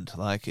Bond.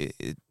 Like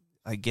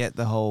I get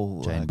the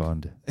whole Jane like,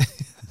 Bond.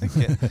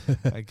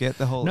 I get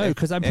the whole No,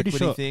 because I'm pretty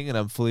equity sure. thing, and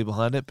I'm fully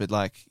behind it. But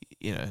like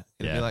it'd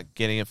Yeah. be like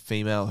getting a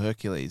female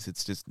Hercules.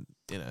 It's just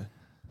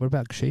What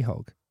about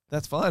She-Hulk?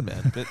 that's fine,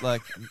 man. But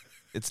like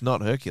it's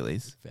not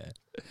Hercules. Fair.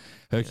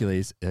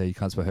 Hercules. You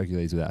can't spell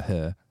Hercules without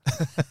her.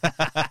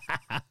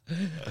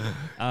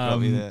 Got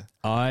me there.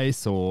 I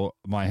saw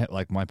my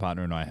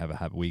partner and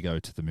I we go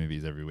to the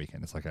movies every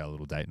weekend. It's like our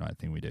little date night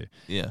thing we do.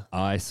 Yeah.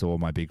 I saw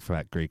My Big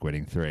Fat Greek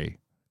Wedding 3.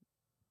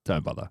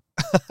 Don't bother.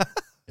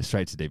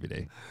 Straight to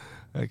DVD.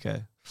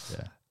 Okay.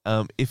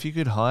 Yeah. If you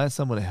could hire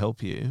someone to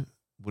help you,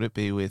 would it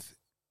be with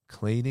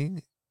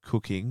cleaning,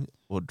 cooking,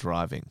 or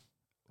driving?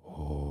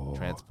 Oh,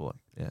 Transport.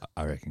 Yeah.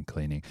 I reckon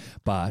cleaning.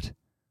 But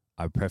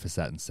I preface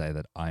that and say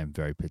that I am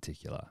very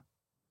particular.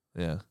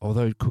 Yeah.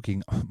 Although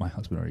cooking, my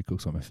husband already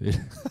cooks all my food.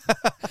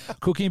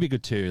 Cooking would be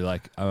good too.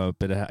 But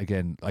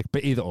again,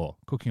 but either or,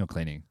 cooking or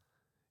cleaning,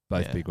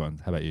 both Yeah. big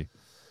ones. How about you?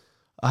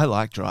 I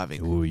like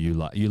driving. Ooh, you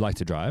like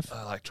to drive,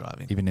 I like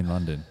driving. even in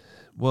London.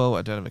 Well,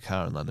 I don't have a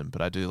car in London,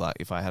 but I do like.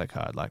 If I had a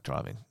car, I'd like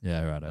driving.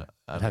 Yeah, right.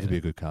 It'd have to be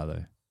a good car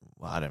though.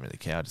 Well, I don't really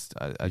care. I just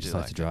just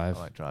like to drive?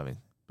 I like driving,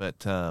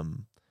 but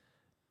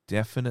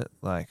definite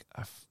like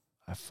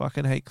I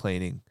fucking hate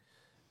cleaning,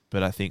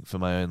 but I think for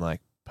my own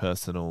like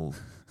personal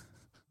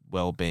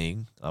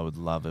well-being, I would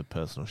love a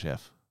personal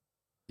chef.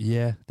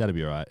 Yeah, that'd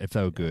be all right if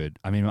they were good.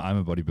 I mean, I'm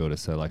a bodybuilder,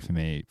 so like for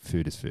me,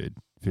 food is food.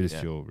 Food is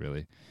Yeah. fuel,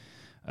 really.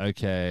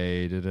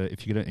 Okay,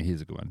 if you could,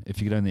 here's a good one.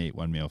 If you could only eat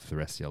one meal for the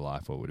rest of your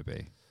life, what would it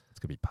be? It's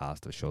gonna be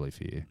pasta, surely,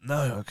 for you.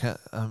 No, I can't.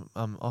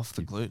 I'm off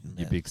the gluten.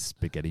 You Man. big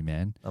spaghetti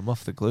man. I'm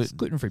off the It's gluten.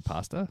 gluten-free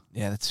pasta.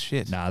 Yeah, that's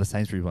shit. Nah, the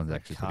Sainsbury's one's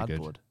Like actually pretty good.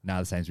 cardboard. Nah,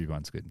 the Sainsbury's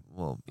one's good.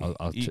 Well,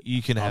 I'll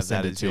you can I'll have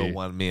send that it as to your you.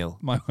 one meal.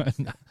 My one.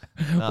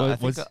 No,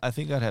 What- I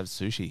think I'd have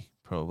sushi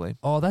probably.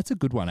 Oh, that's a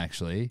good one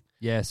actually.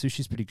 Yeah,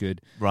 sushi's pretty good.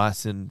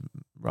 Rice and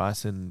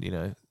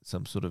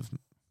some sort of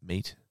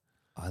meat.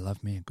 I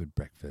love me a good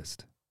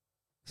breakfast.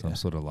 Some Yeah.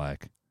 sort of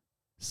like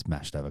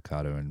smashed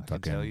avocado and I can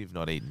fucking. tell you've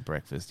not eaten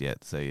breakfast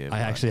yet, so yeah. I right.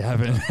 actually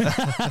haven't.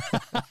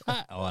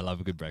 Oh, I love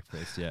a good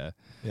breakfast. Yeah.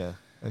 Yeah.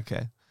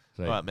 Okay.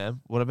 So, All right,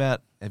 man. What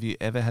about? Have you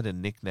ever had a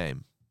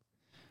nickname?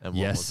 And what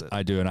yes, was it?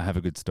 I do, and I have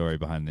a good story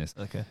behind this.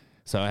 Okay.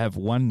 So I have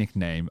one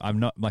nickname. I'm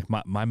not like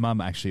my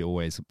mum actually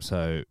always.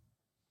 So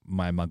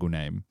my muggle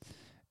name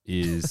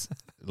is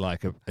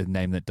like a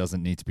name that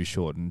doesn't need to be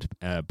shortened,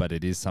 but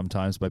it is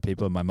sometimes by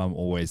people. And my mum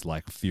always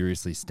like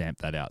furiously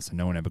stamped that out. So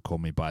no one ever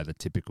called me by the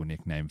typical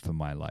nickname for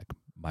my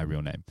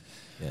real name.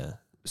 Yeah.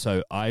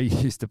 So I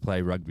used to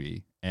play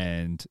rugby,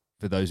 and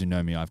for those who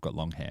know me, I've got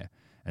long hair.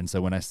 And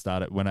so when I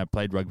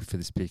played rugby for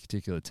this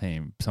particular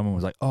team, someone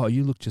was like, "Oh,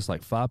 you look just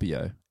like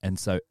Fabio." And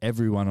so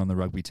everyone on the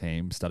rugby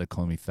team started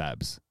calling me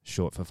Fabs,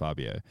 short for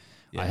Fabio.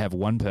 Yeah. I have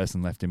one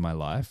person left in my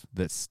life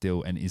that's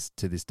still and is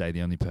to this day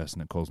the only person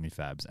that calls me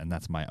Fabs, and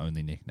that's my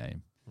only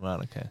nickname, Right.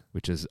 Okay.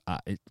 which is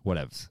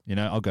whatevs.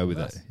 I'll go with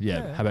Nice. it. Yeah.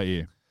 Yeah. How about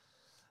you?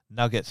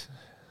 Nugget.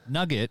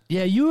 Nugget.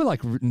 Yeah, you were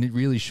like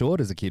really short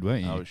as a kid,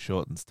 weren't you? I was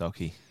short and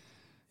stocky.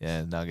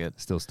 Yeah, Nugget.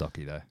 Still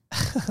stocky though.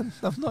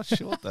 I'm not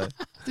short though.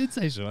 I did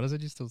say short. I said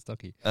you're still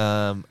stocky.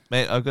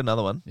 Mate, I've got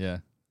another one. Yeah.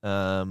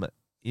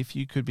 if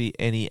you could be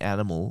any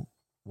animal,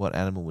 what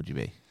animal would you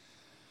be?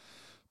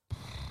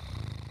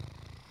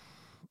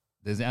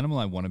 There's an animal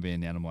I want to be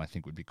and the animal I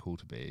think would be cool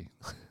to be.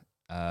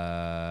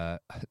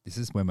 This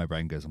is where my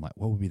brain goes. I'm like,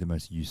 what would be the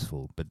most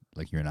useful? But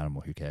like, you're an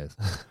animal, who cares?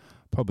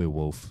 Probably a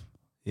wolf.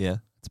 Yeah.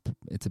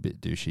 It's a bit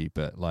douchey,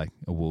 but like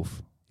a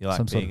wolf. You like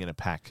Some being sort of- in a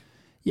pack.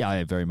 Yeah, I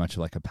am very much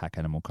like a pack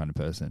animal kind of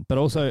person. But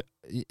also,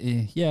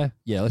 yeah,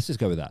 let's just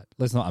go with that.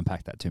 Let's not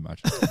unpack that too much.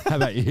 How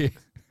about you?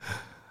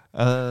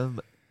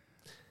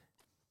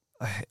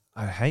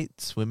 I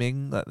hate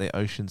swimming. Like, the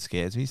ocean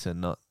scares me, so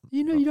not.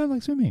 You don't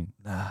like swimming.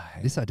 Nah, I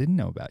hate This I didn't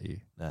know about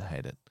you. No, I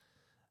hate it.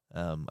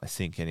 I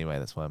sink anyway.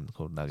 That's why I'm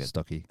called Nugget.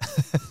 Stocky.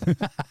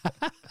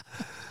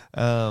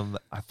 I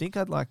think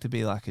I'd like to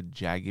be like a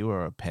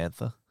jaguar or a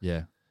panther.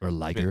 Yeah. Or a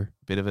liger.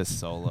 Bit of a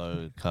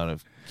solo kind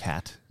of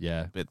cat,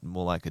 Yeah. but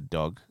more like a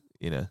dog,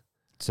 you know.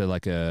 So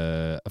like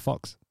a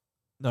fox.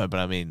 No, but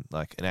I mean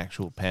like an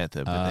actual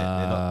panther.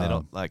 But they're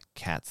not like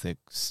cats. They're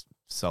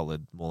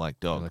solid, more like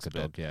Or dogs. like a but-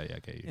 dog. Yeah, I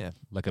get you. Yeah.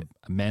 Like a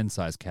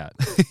man-sized cat.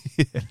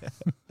 Yeah.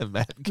 A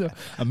man cat.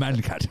 A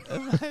man cat. A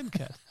man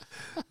cat.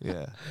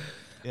 Yeah.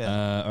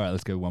 Yeah. All right,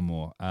 let's go one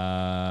more.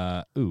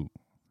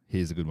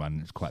 Here's a good one.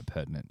 It's quite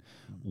pertinent.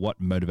 What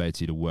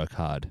motivates you to work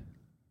hard?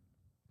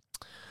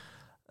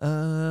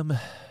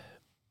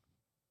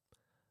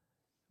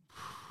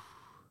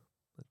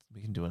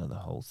 We can do another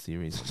whole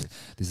series of this.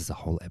 This is a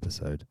whole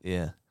episode.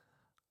 Yeah.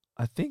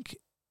 I think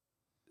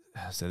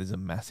so. There's a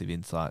massive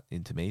insight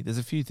into me. There's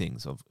a few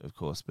things, of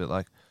course, but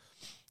like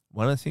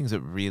one of the things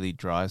that really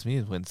drives me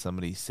is when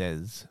somebody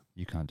says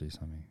You can't do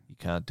something. you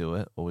can't do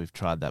it, or we've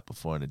tried that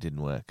before and it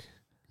didn't work.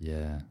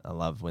 Yeah. I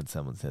love when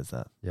someone says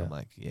that. Yeah. I'm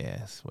like,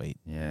 yeah, sweet.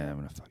 Yeah, I'm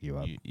going to fuck you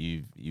up.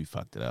 You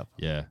fucked it up.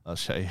 Yeah. I'll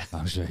show you.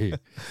 I'll show you.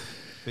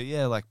 But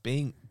yeah, like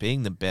being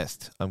the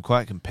best. I'm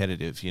quite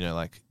competitive, you know,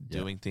 like Yeah.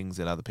 doing things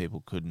that other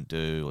people couldn't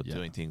do, or Yeah.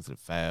 doing things that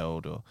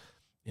failed, or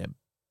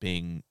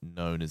being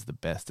known as the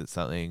best at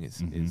something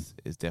is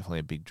definitely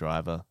a big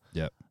driver.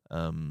 Yep.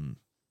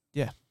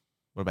 Yeah.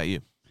 What about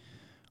you?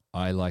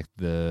 I like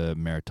the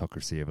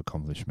meritocracy of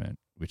accomplishment,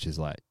 which is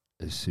like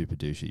super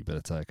douchey, but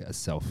it's like a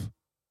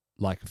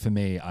like for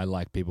me, I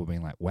like people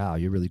being like, wow,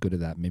 you're really good at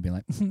that. And me being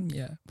like,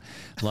 yeah.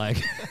 Like,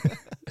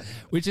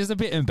 which is a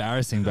bit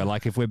embarrassing, but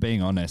like if we're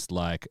being honest,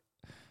 like,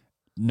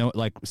 no,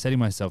 like setting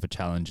myself a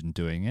challenge and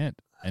doing it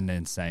and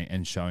then saying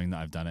and showing that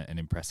I've done it and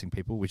impressing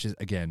people, which is,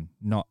 again,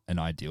 not an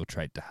ideal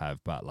trait to have,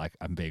 but like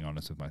I'm being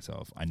honest with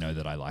myself. I know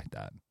that I like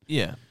that.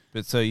 Yeah.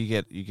 But so you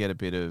get a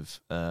bit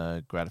of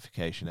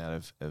gratification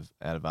out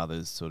of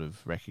others sort of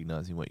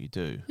recognizing what you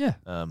do. Yeah.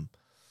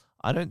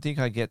 I don't think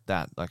I get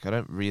that. Like, I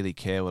don't really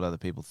care what other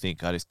people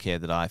think. I just care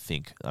that I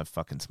think I've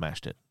fucking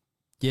smashed it.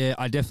 Yeah,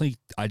 I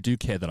do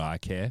care that I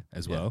care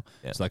as well.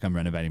 Yeah. It's like I'm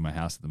renovating my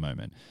house at the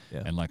moment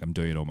and like I'm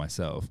doing it all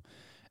myself.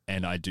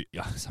 And I do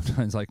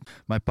sometimes like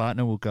my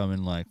partner will go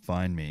and like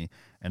find me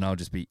and I'll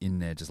just be in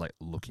there just like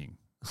looking.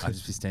 I'll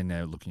just be standing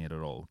there looking at it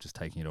all, just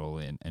taking it all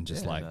in and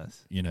just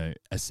nice. you know,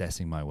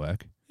 assessing my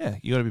work. Yeah,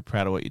 you got to be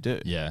proud of what you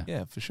do. Yeah.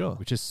 Yeah, for sure.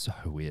 Which is so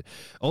weird.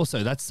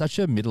 Also, that's such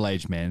a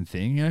middle-aged man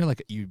thing, you know,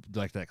 like you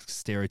like that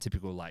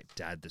stereotypical like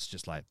dad that's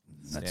just like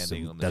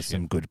Standing on the that's ship.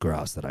 some good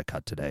grass that I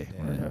cut today.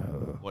 Yeah.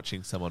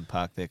 Watching someone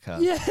park their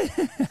car. Yeah.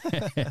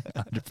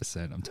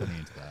 100%. I'm turning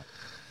into that.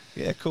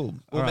 Yeah, cool.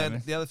 Well, All right, man,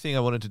 man. the other thing I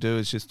wanted to do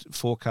is just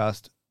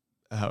forecast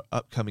our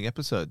upcoming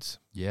episodes.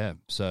 Yeah.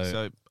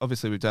 So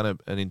obviously we've done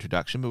an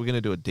introduction, but we're going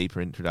to do a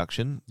deeper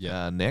introduction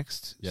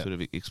next, Yeah. sort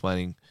of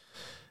explaining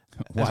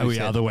why we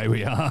are the way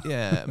we are.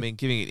 yeah, I mean,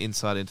 giving it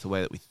insight into the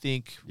way that we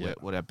think, Yeah.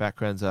 what our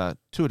backgrounds are.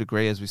 To a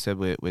degree, as we said,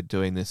 we're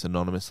doing this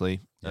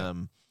anonymously. Yeah.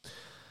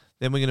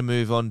 Then we're going to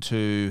move on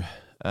to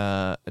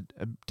a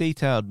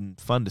detailed and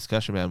fun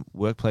discussion around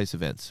workplace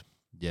events.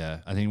 Yeah,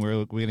 I think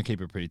we're going to keep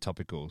it pretty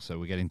topical. So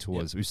we're getting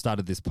towards. We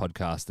started this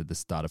podcast at the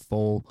start of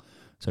fall,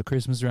 so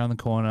Christmas is around the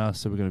corner.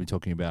 So we're going to be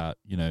talking about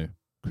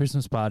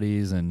Christmas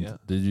parties and Yeah.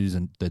 the do's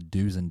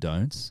and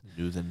don'ts.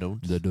 Do's and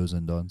don'ts. The do's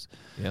and don'ts.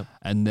 Yep.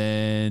 And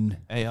then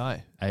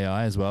AI.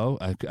 AI as well.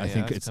 I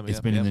think is it's coming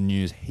up, been in yep. the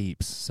news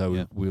heaps. So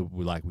Yep.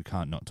 we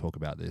can't not talk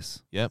about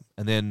this. Yep.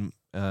 And then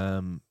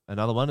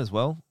another one as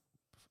well,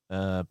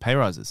 pay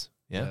rises.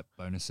 Yeah. Yep,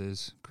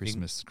 bonuses,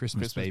 Christmas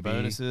Christmas baby.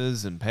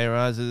 bonuses and pay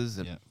rises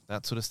and Yep.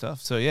 that sort of stuff.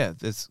 So yeah,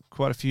 there's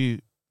quite a few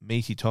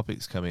meaty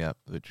topics coming up,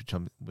 which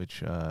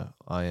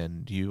I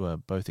and you are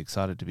both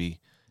excited to be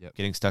Yep.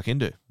 getting stuck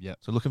into. Yep.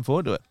 So looking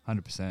forward to it.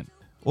 100%.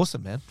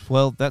 Awesome, man.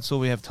 Well, that's all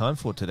we have time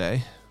for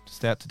today. To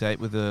stay up to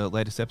date with the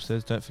latest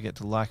episodes, don't forget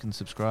to like and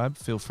subscribe.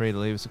 Feel free to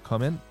leave us a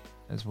comment,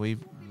 as we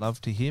love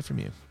to hear from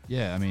you.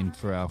 Yeah, I mean,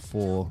 for our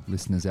 4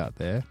 listeners out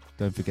there,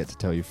 don't forget to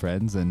tell your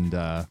friends and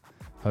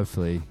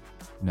hopefully,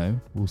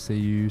 we'll see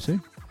you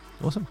soon.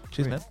 Awesome.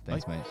 Cheers, Great. man.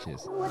 Thanks, Bye. mate.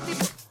 Cheers.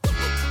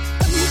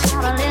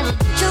 Got a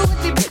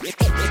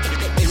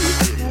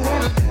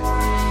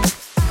little